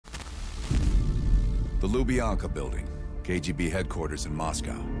The Lubyanka building, KGB headquarters in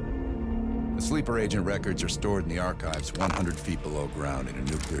Moscow. The sleeper agent records are stored in the archives 100 feet below ground in a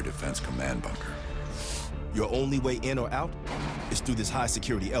nuclear defense command bunker. Your only way in or out is through this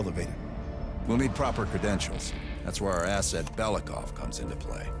high-security elevator. We'll need proper credentials. That's where our asset Belikov comes into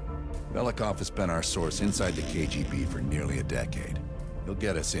play. Belikov has been our source inside the KGB for nearly a decade. He'll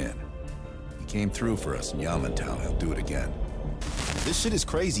get us in. He came through for us in Yamantau. He'll do it again. This shit is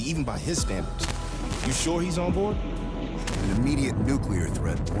crazy, even by his standards. You sure he's on board? An immediate nuclear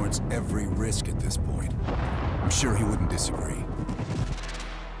threat warrants every risk at this point. I'm sure he wouldn't disagree.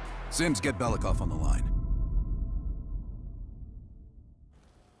 Sims, get Belikov on the line.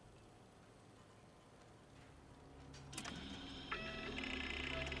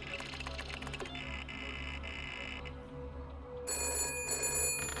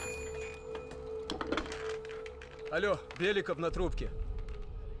 Алло, Беликов на трубке.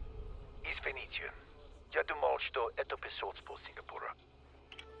 Извините, я думал, что это посольство Сингапура.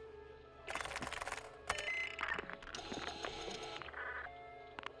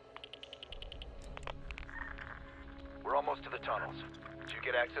 We're almost to the tunnels. Did you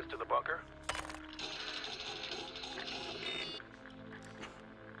get access to the bunker?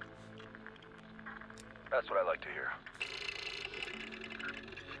 That's what I like to hear.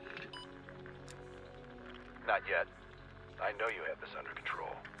 Not yet. I know you have this under control.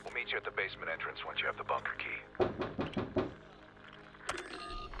 We'll meet you at the basement entrance once you have the bunker key.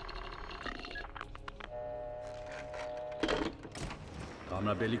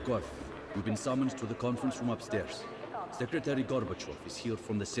 Comrade Belikov, you've been summoned to the conference room upstairs. Secretary Gorbachev is here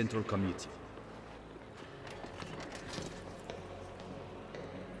from the Central Committee.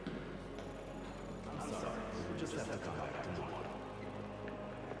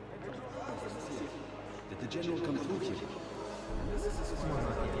 Did the general come through here?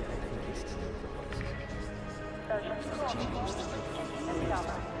 I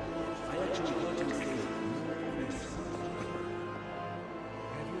actually heard him say...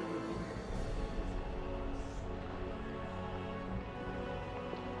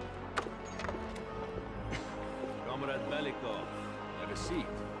 Comrade Belikov, have a seat.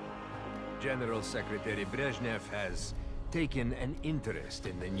 General Secretary Brezhnev has taken an interest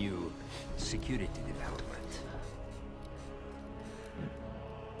in the new security development.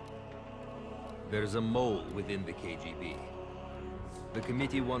 There's a mole within the KGB. The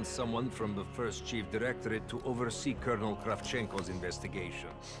committee wants someone from the first Chief Directorate to oversee Colonel Kravchenko's investigation.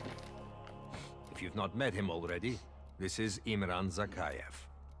 If you've not met him already, this is Imran Zakayev.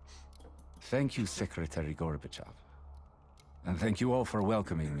 Thank you, Secretary Gorbachev. And thank you all for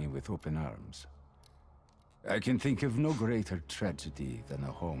welcoming me with open arms. I can think of no greater tragedy than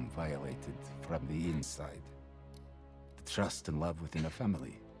a home violated from the inside. The trust and love within a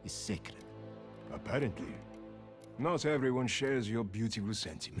family is sacred. Apparently. Not everyone shares your beautiful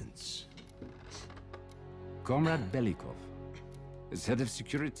sentiments. Comrade Belikov, as head of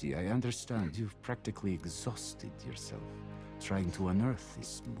security, I understand you've practically exhausted yourself trying to unearth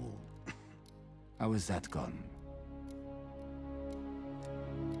this mole. How has that gone?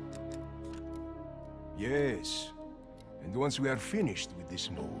 Yes. And once we are finished with this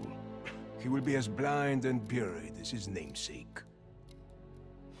mole, he will be as blind and buried as his namesake.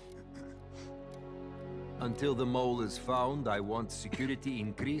 Until the mole is found, I want security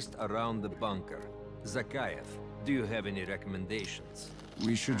increased around the bunker. Zakayev, do you have any recommendations?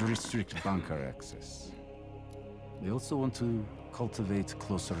 We should restrict bunker access. We also want to cultivate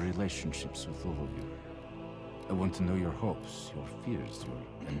closer relationships with all of you. I want to know your hopes, your fears,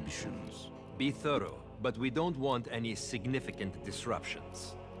 your ambitions. Be thorough, but we don't want any significant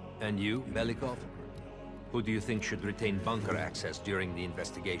disruptions. And you, Belikov? Who do you think should retain bunker access during the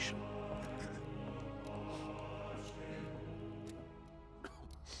investigation?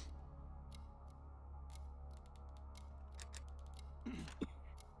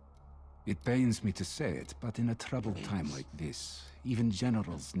 It pains me to say it, but in a troubled time like this, even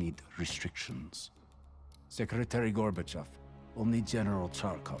generals need restrictions. Secretary Gorbachev, only General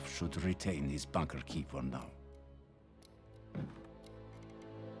Charkov should retain his bunker key for now.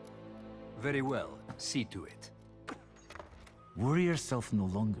 Very well. See to it. Worry yourself no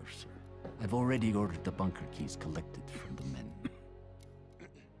longer, sir. I've already ordered the bunker keys collected from the men.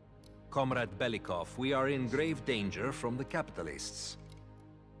 Comrade Belikov, we are in grave danger from the capitalists.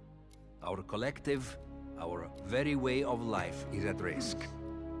 Our collective, our very way of life is at risk.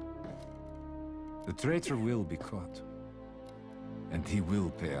 The traitor will be caught. And he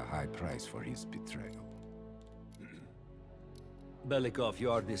will pay a high price for his betrayal. Belikov, you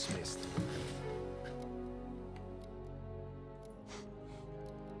are dismissed.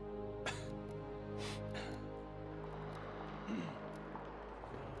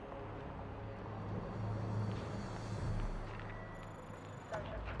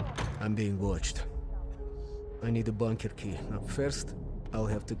 I'm being watched. I need a bunker key. Now, first, I'll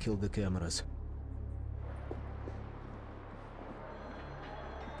have to kill the cameras.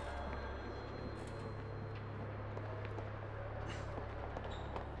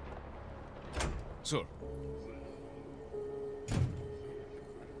 Sir.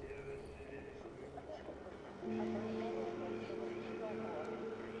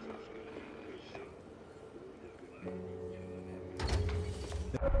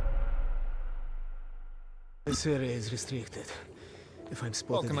 This area is restricted. If I'm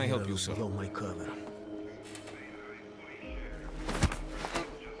spotted can I here, help you, I'll sir? blow my cover.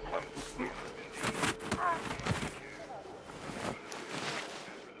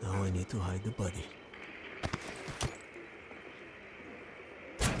 Now I need to hide the body.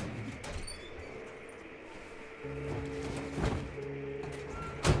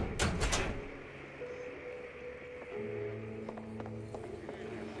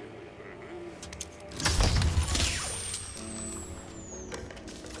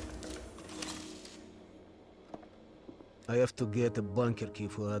 I have to get a bunker key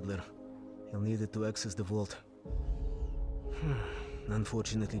for Adler. He'll need it to access the vault.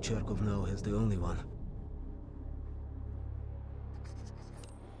 Unfortunately, Charkov now has the only one.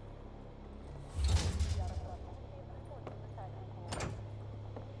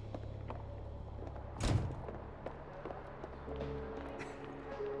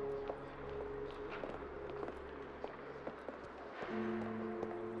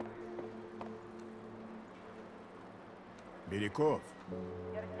 Belikov,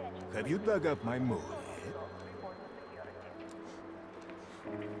 have you dug up my mole yet?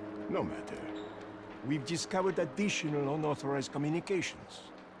 No matter. We've discovered additional unauthorized communications.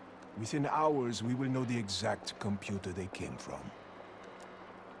 Within hours, we will know the exact computer they came from.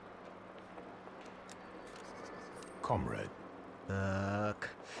 Comrade. Fuck.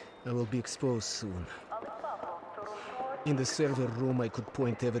 I will be exposed soon. In the server room, I could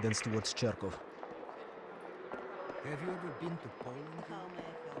point evidence towards Charkov. Have you ever been to Poland? How may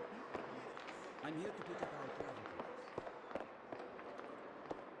I help you? I'm here to pick up our travel cards.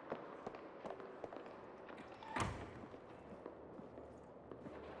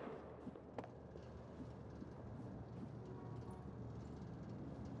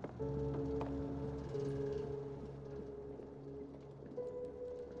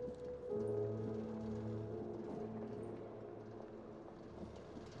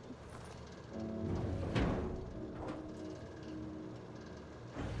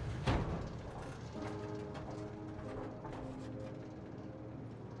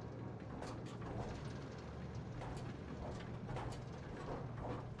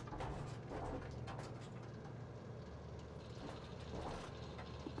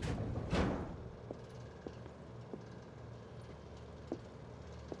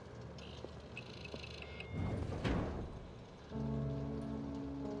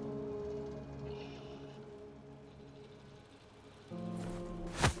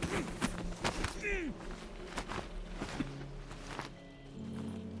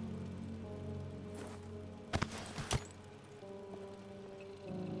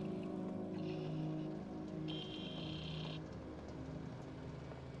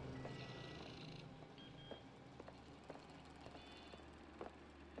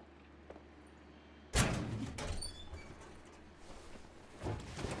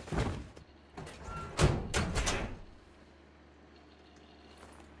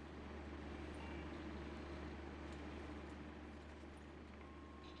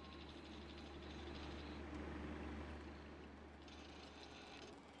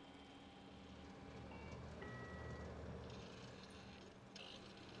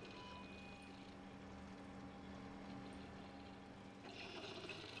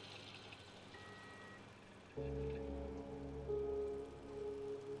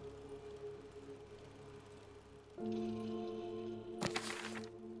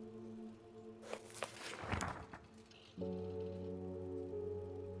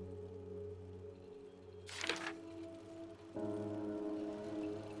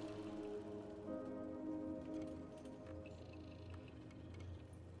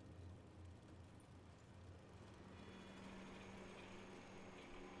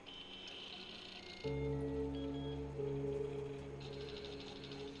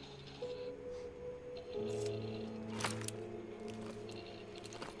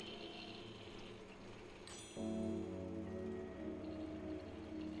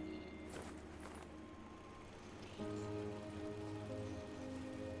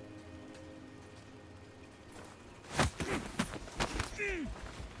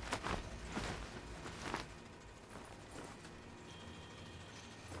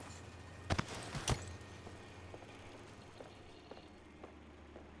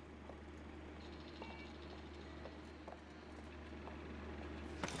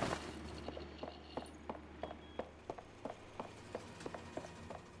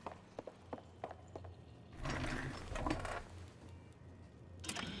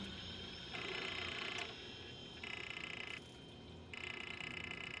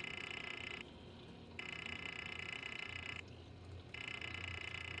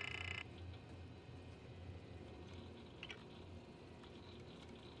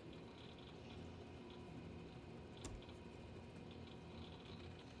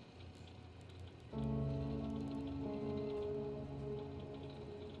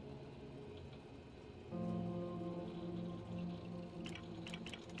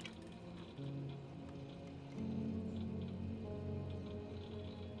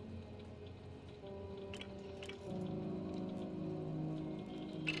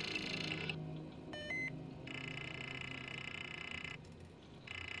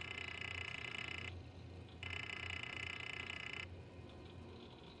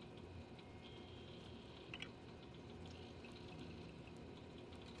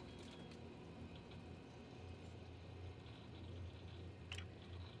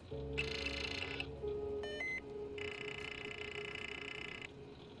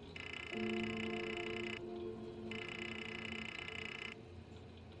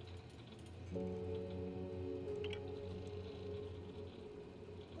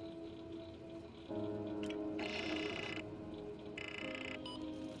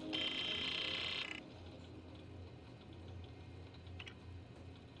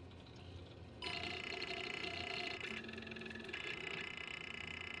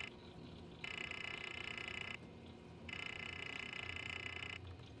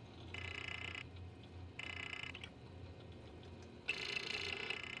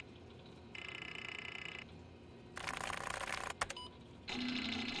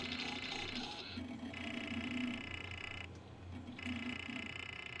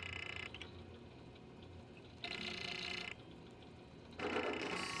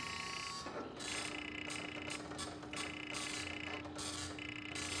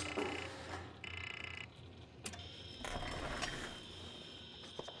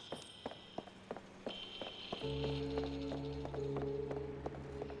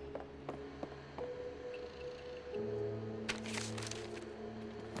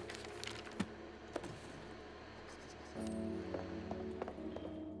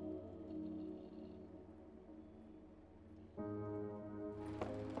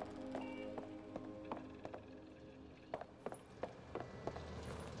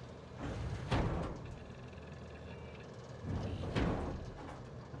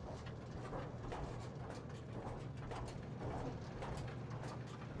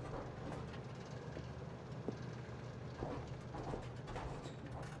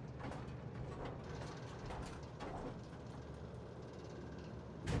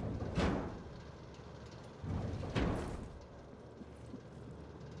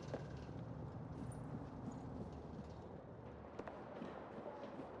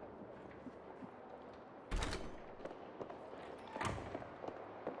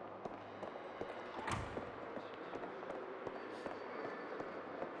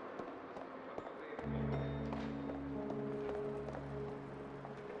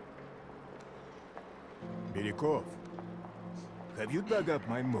 Belikov, have you dug up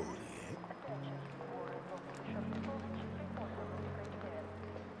my mole yet?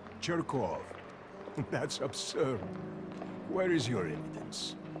 Cherkov. That's absurd. Where is your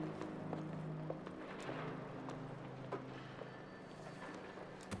evidence?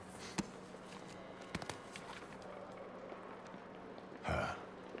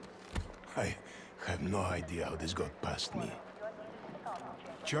 I have no idea how this got past me.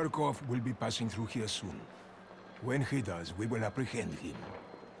 Cherkov will be passing through here soon. When he does, we will apprehend him.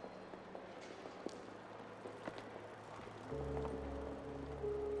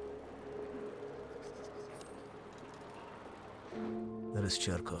 That is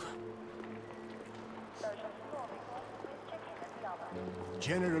Cherkov.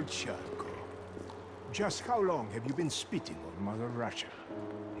 General Cherkov, just how long have you been spitting on Mother Russia?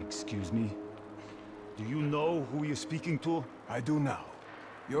 Excuse me? Do you know who you're speaking to? I do now.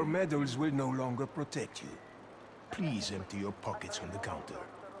 Your medals will no longer protect you. Please empty your pockets on the counter.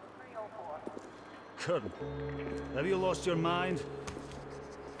 Colonel, have you lost your mind?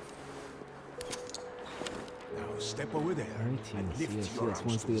 Now step over there and lift Yes, your yes. arms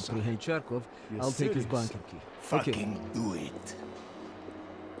Once to they the side. apprehend Cherkov, You're I'll take his serious? bunker key. Fucking do it.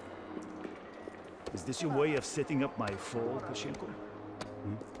 Is this your way of setting up my fall, Pashenko?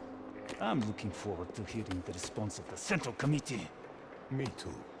 I'm looking forward to hearing the response of the Central Committee. Me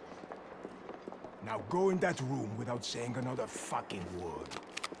too. Now go in that room without saying another fucking word.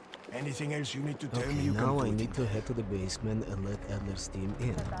 Anything else you need to tell me, you can Now put I in need to head to the basement and let Adler's team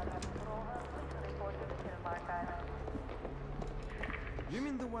in. You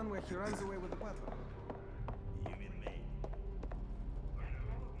mean the one where he runs away with the butler?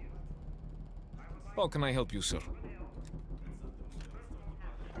 How can I help you, sir?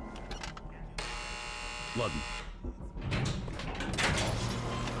 Ладно.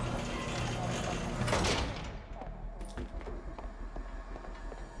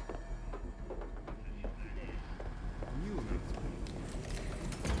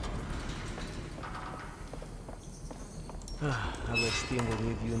 Adler's team will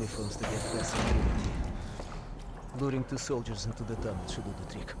need uniforms to get past security. Luring 2 soldiers into the tunnel should do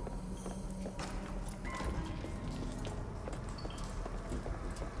the trick.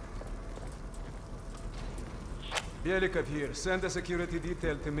 Belikov here. Send a security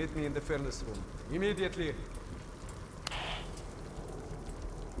detail to meet me in the furnace room. Immediately.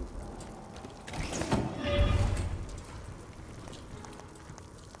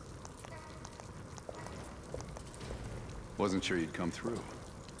 Wasn't sure you'd come through.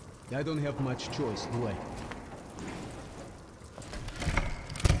 I don't have much choice, do I?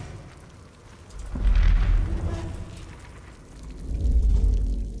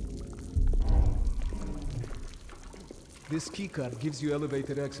 This keycard gives you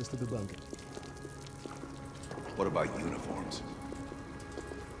elevated access to the bunker. What about uniforms?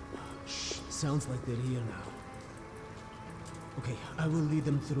 Shh, sounds like they're here now. Okay, I will lead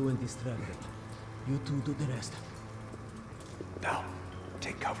them through and distract them. You two do the rest. Now,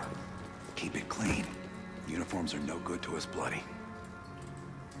 take cover. Keep it clean. Uniforms are no good to us bloody.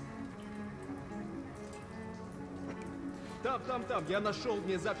 Там, я нашел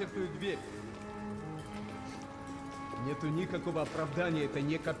незапертую дверь. Нету никакого оправдания этой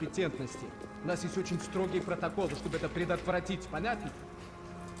некомпетентности. У нас есть очень строгие протоколы, чтобы это предотвратить. Понятно?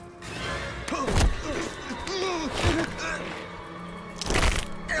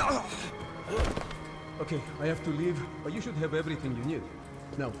 Okay, I have to leave, but you should have everything you need.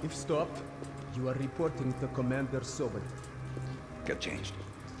 Now, if stopped, you are reporting to Commander Sobel. Get changed.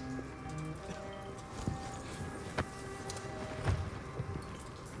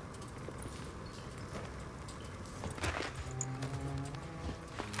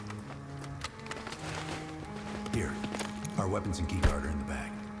 Here, our weapons and keycard are in the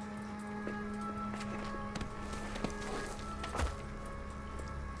bag.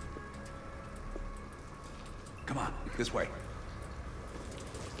 Come on, this way.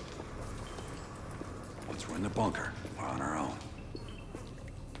 Once we're in the bunker, we're on our own.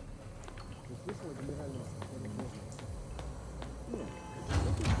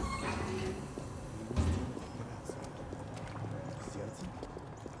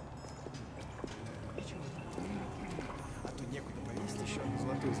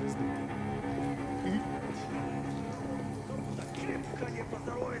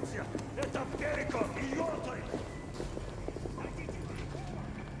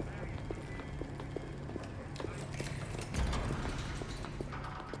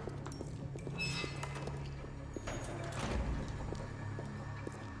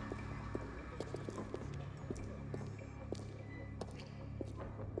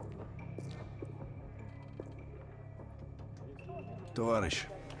 Товарищ,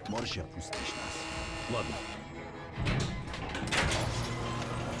 можешь отпустить нас? Ладно.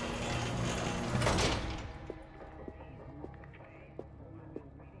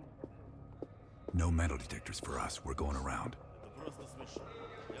 No metal detectors for us. We're going around. Это просто смешно.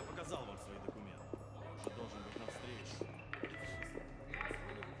 Я показал вам свои документы. Уже должен быть на встрече.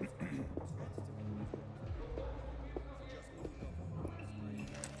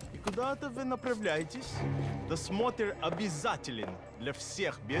 И куда-то вы направляетесь? Досмотр обязателен для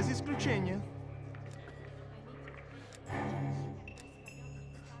всех, без исключения.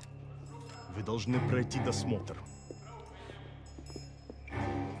 Вы должны пройти досмотр.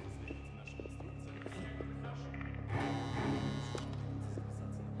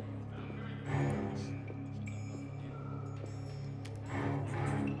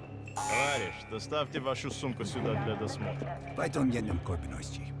 Товарищ, доставьте вашу сумку сюда для досмотра. Пойдем едем к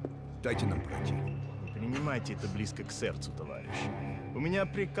Копиности. Дайте нам пройти. Не принимайте это близко к сердцу, товарищ. У меня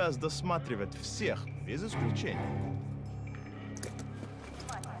приказ досматривать всех, без исключения.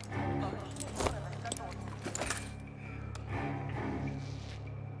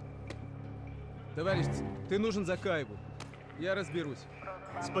 Товарищ, ты нужен Закаеву. Я разберусь.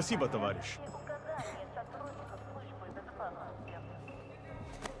 Спасибо, товарищ.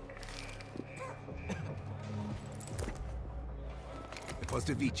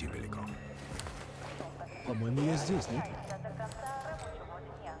 Поздравите, Велико. По-моему, я здесь, нет?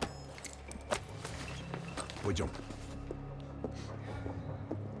 Пойдем.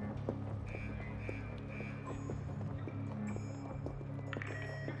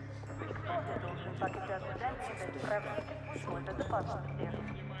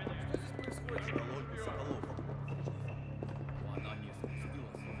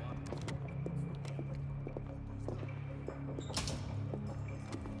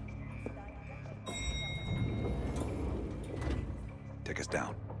 Take us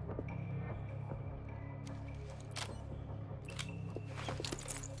down.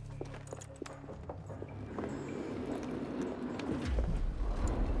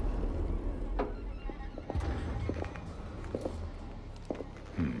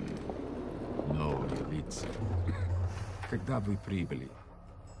 No, лица. Когда вы прибыли?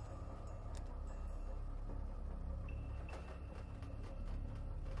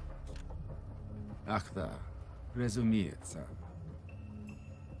 Ах да, разумеется.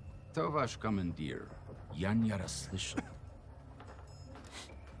 То ваш командир. Я не расслышал.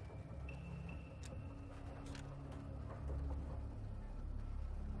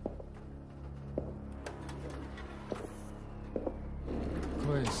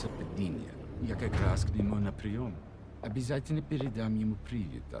 совпадение. Я как раз к нему на прием. Обязательно передам ему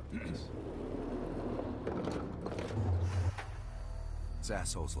привет от нас. It's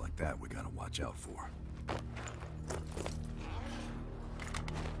assholes like that we gotta watch out for.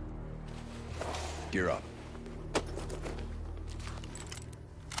 Gear up.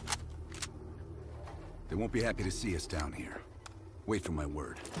 They won't be happy to see us down here. Wait for my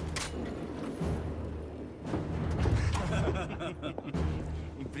word.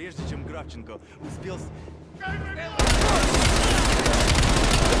 И прежде чем Кравченко успел...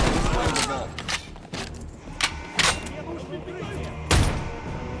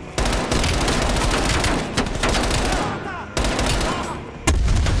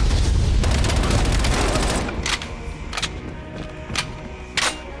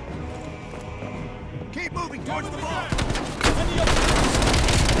 Keep moving towards the ball!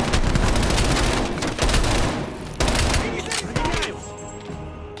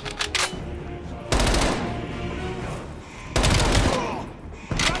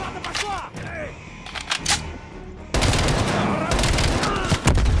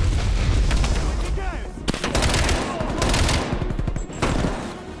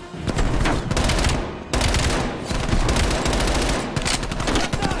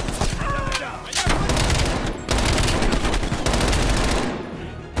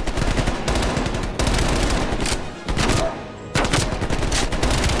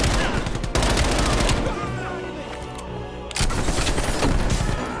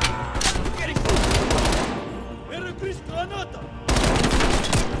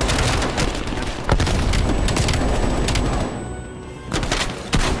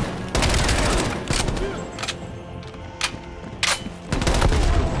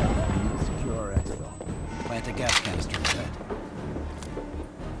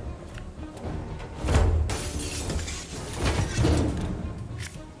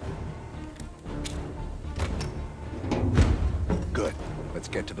 Good. Let's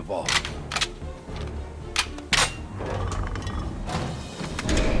get to the vault.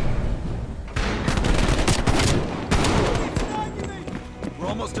 We're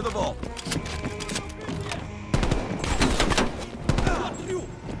almost to the vault.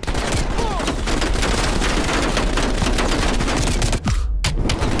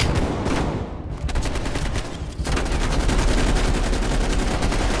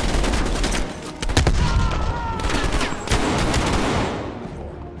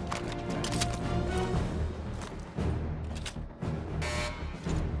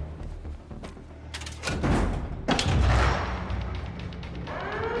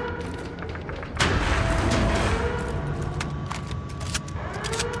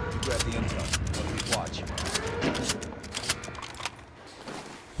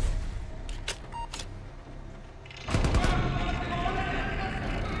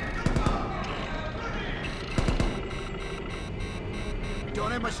 Don't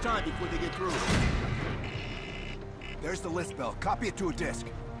have much time before they get through. There's the list bell. Copy it to a disk.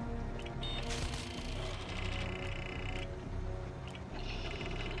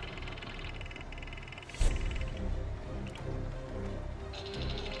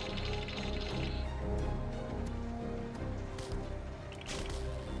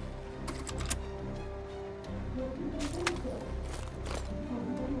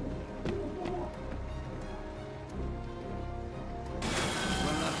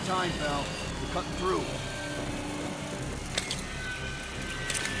 Time, Val. We're cutting through.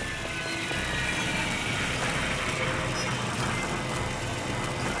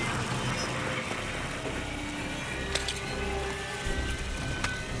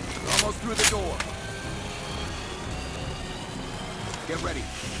 We're almost through the door. Get ready.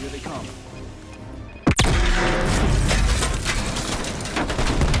 Here they come.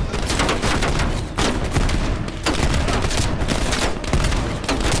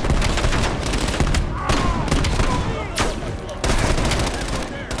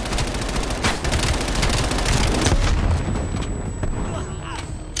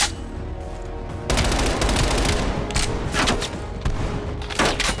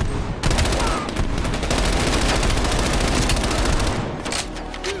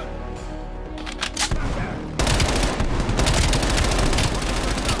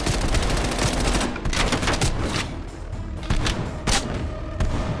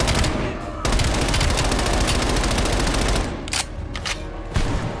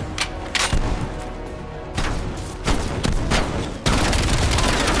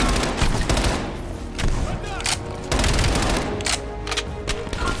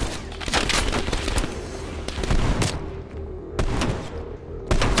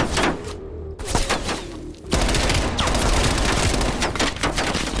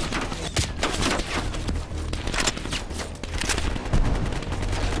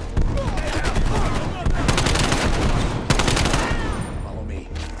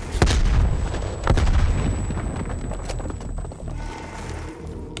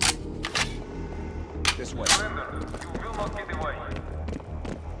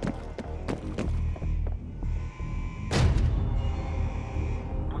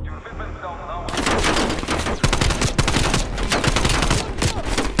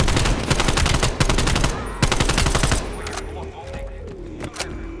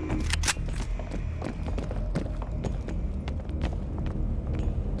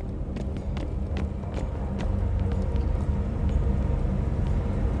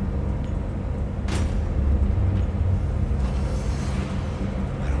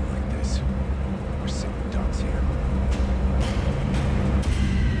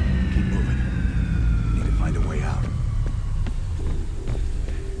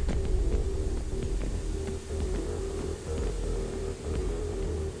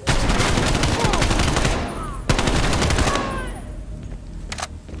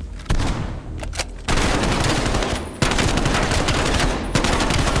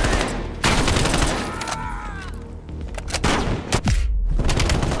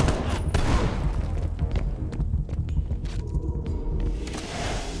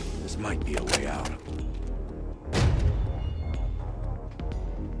 might be a way out.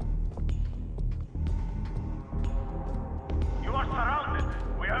 You are surrounded.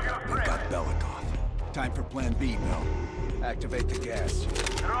 We have your They've got Belikov. Time for Plan B, Bill. Activate the gas.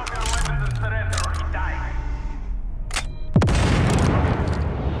 Drop your weapons and surrender or he dies.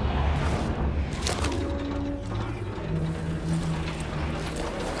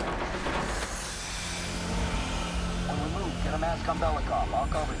 When we move, get a mask on Belikov. I'll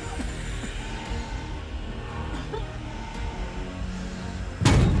cover you.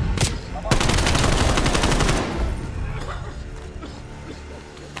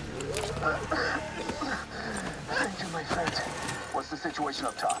 Thank you, my friend. What's the situation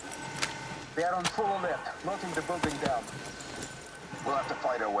up top? They are on full alert, knocking the building down. We'll have to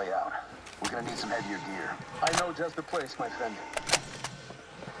fight our way out. We're gonna need some heavier gear. I know just the place, my friend.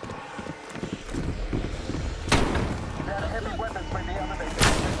 There are heavy weapons by the elevator.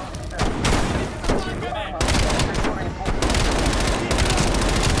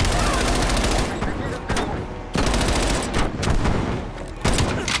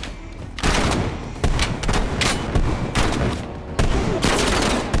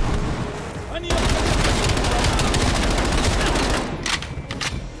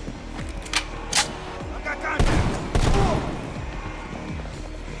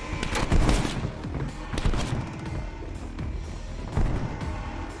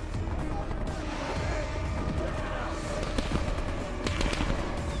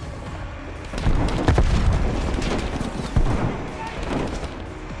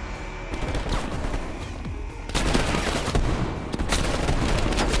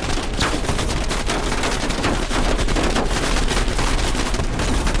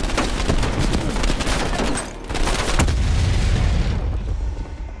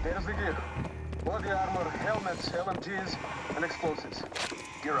 LMGs, and explosives.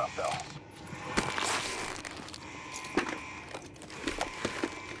 Gear up, Bell.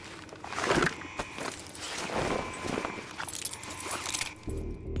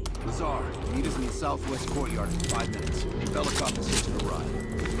 Lazar, meet us in the southwest courtyard in 5 minutes. Belikov is hitching a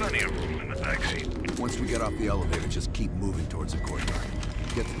ride. Plenty of room in the backseat. Once we get off the elevator, just keep moving towards the courtyard.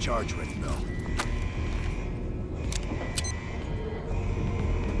 Get the charge ready, Bell.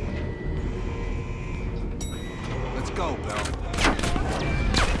 Let's go, Bell.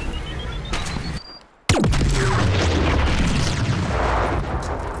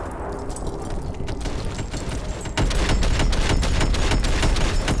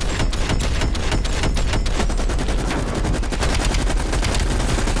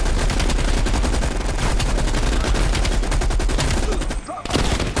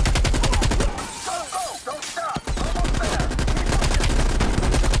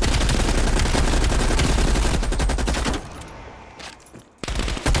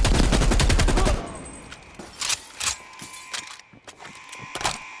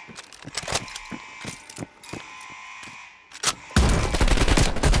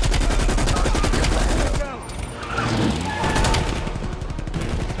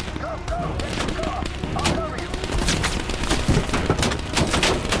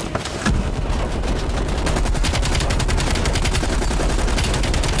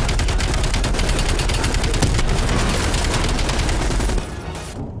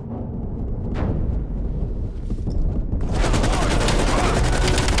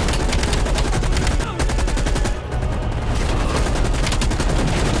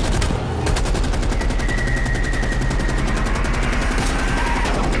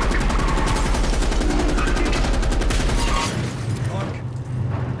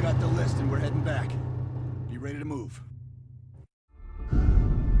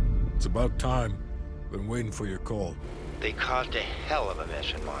 About time. Been waiting for your call. They caused a hell of a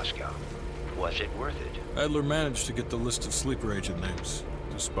mess in Moscow. Was it worth it? Adler managed to get the list of sleeper agent names,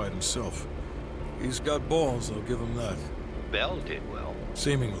 despite himself. He's got balls, I'll give him that. Bell did well.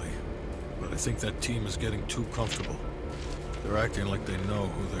 Seemingly. But I think that team is getting too comfortable. They're acting like they know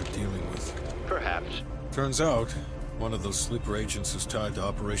who they're dealing with. Perhaps. Turns out, one of those sleeper agents is tied to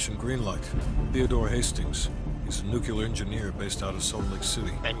Operation Greenlight. Theodore Hastings. He's a nuclear engineer based out of Salt Lake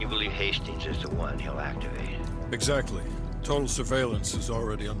City. And you believe Hastings is the one he'll activate? Exactly. Total surveillance is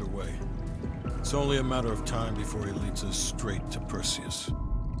already underway. It's only a matter of time before he leads us straight to Perseus.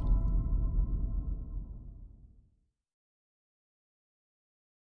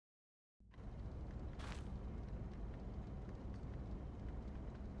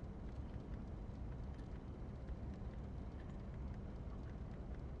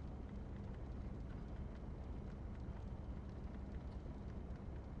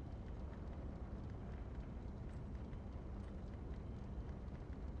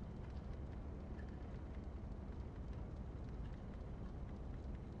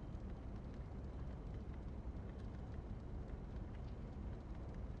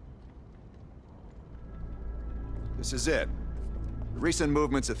 This is it. The recent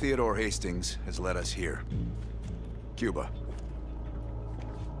movements of Theodore Hastings has led us here. Cuba.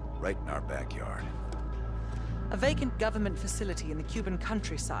 Right in our backyard. A vacant government facility in the Cuban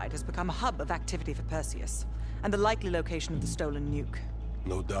countryside has become a hub of activity for Perseus, and the likely location of the stolen nuke.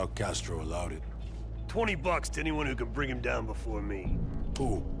 No doubt Castro allowed it. $20 to anyone who can bring him down before me.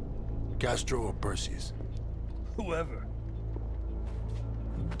 Who? Castro or Perseus? Whoever.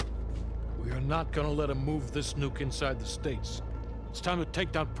 We are not gonna let him move this nuke inside the States. It's time to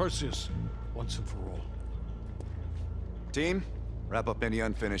take down Perseus, once and for all. Team, wrap up any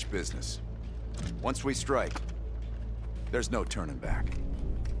unfinished business. Once we strike, there's no turning back.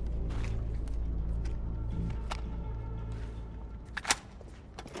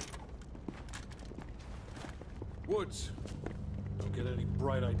 Woods, don't get any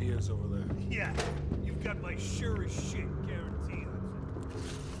bright ideas over there. Yeah, you've got my sure as shit guarantee.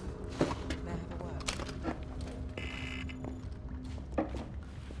 May I have a word?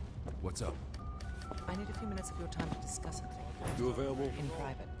 What's up? I need a few minutes of your time to discuss something. You available? In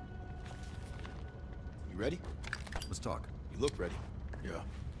private. You ready? Let's talk. You look ready. Yeah.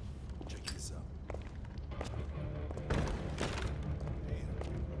 Check this out.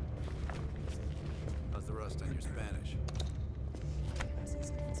 How's the rust on your Spanish?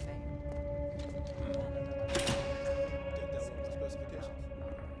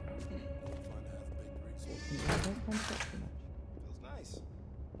 Feels nice.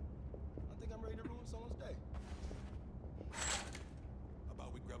 I think I'm ready to ruin someone's day. How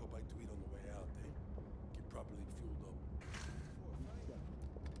about we grab a bite to eat on the way out, eh? Get properly fueled up. Before a fight, if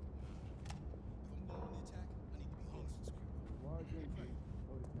I'm going on the attack, I need to be home since Cuba. Large increase.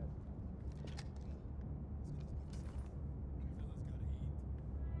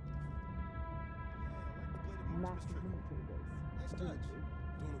 Massive military base. Nice touch.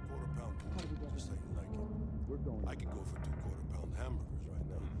 Doing a quarter-pound food, just how you like it. We're going. I could go for 2 quarter-pound hamburgers right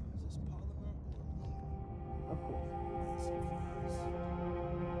now. Is this Polymer or aluminum? Of course.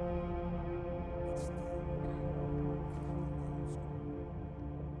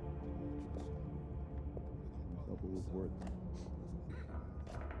 Hope it was worth it.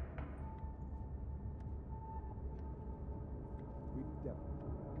 We definitely.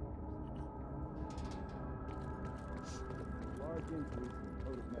 Large increase in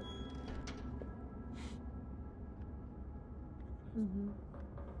coded messages.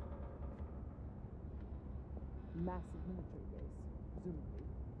 Massive military base, presumably.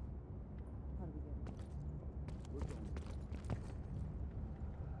 How do we get it? We're going.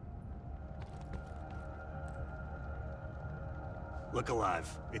 Look alive.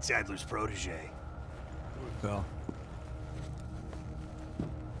 It's Adler's protege. Well,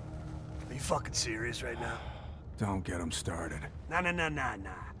 Are you fucking serious right now? don't get him started. Nah.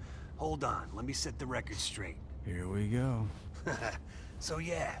 Hold on. Let me set the record straight. Here we go. So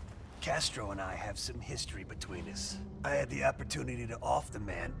yeah, Castro and I have some history between us. I had the opportunity to off the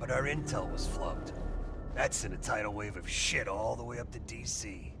man, but our intel was flubbed. That sent a tidal wave of shit all the way up to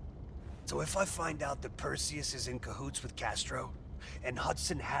DC. So if I find out that Perseus is in cahoots with Castro, and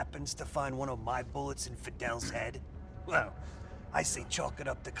Hudson happens to find one of my bullets in Fidel's head, well, I say chalk it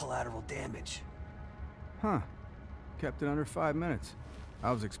up to collateral damage. Huh. Kept it under 5 minutes.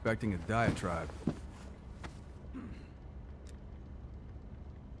 I was expecting a diatribe.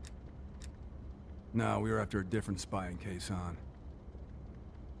 No, we were after a different spying case, Han.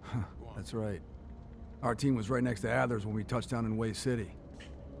 Huh, that's right. Our team was right next to Adler's when we touched down in Way City.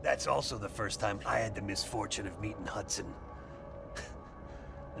 That's also the first time I had the misfortune of meeting Hudson.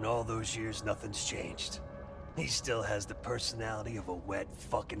 In all those years, nothing's changed. He still has the personality of a wet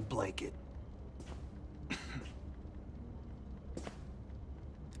fucking blanket.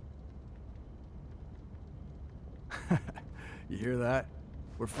 You hear that?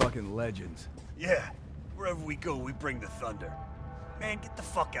 We're fucking legends. Yeah, wherever we go, we bring the thunder. Man, get the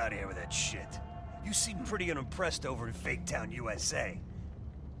fuck out of here with that shit. You seem pretty unimpressed over in Fake Town, USA.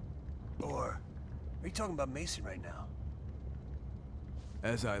 Or, are you talking about Mason right now?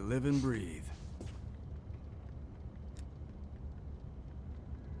 As I live and breathe.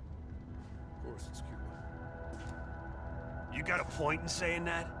 Of course, it's Cuba. You got a point in saying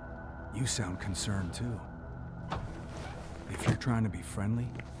that? You sound concerned, too. If you're trying to be friendly,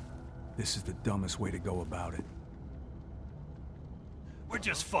 this is the dumbest way to go about it. We're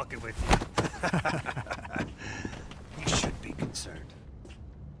just fucking with you. You should be concerned.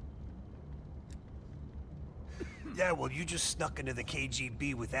 Yeah, well, you just snuck into the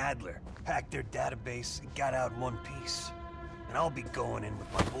KGB with Adler, hacked their database, and got out in one piece. And I'll be going in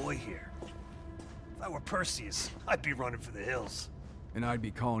with my boy here. If I were Perseus, I'd be running for the hills. And I'd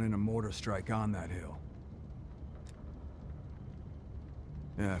be calling in a mortar strike on that hill.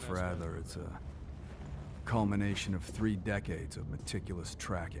 Yeah, for Adler, it's a culmination of 3 decades of meticulous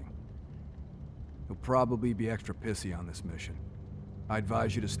tracking. He'll probably be extra pissy on this mission. I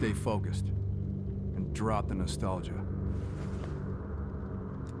advise you to stay focused and drop the nostalgia.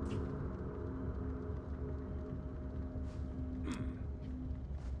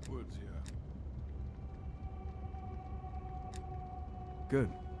 Woods, yeah. Good.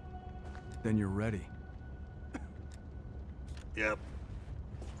 Then you're ready. Yep.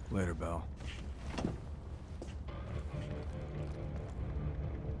 Later, Bell.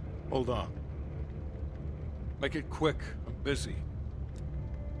 Hold on. Make it quick. I'm busy.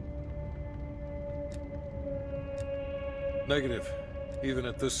 Negative. Even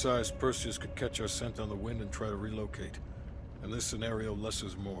at this size, Perseus could catch our scent on the wind and try to relocate. In this scenario, less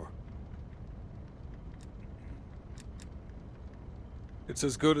is more. It's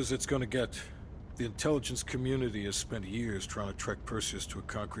as good as it's gonna get. The intelligence community has spent years trying to track Perseus to a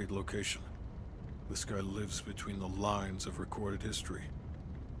concrete location. This guy lives between the lines of recorded history.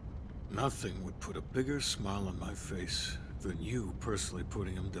 Nothing would put a bigger smile on my face than you personally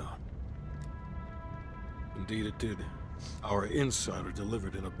putting him down. Indeed it did. Our insider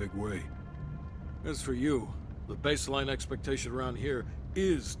delivered in a big way. As for you, the baseline expectation around here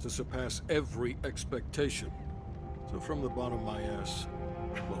is to surpass every expectation. So from the bottom of my ass,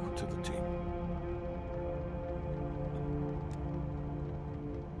 welcome to the team.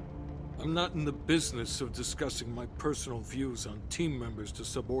 I'm not in the business of discussing my personal views on team members to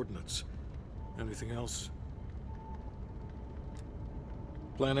subordinates. Anything else?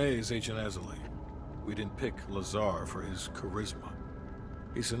 Plan A is Agent Azalea. We didn't pick Lazar for his charisma.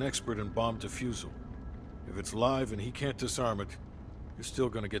 He's an expert in bomb defusal. If it's live and he can't disarm it, you're still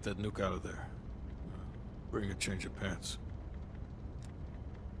gonna get that nuke out of there. Bring a change of pants.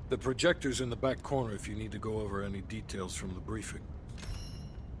 The projector's in the back corner if you need to go over any details from the briefing.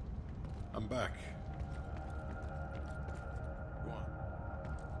 I'm back. Go on.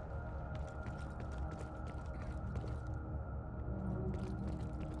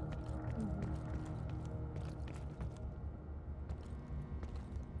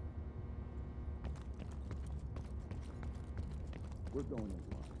 We're going in.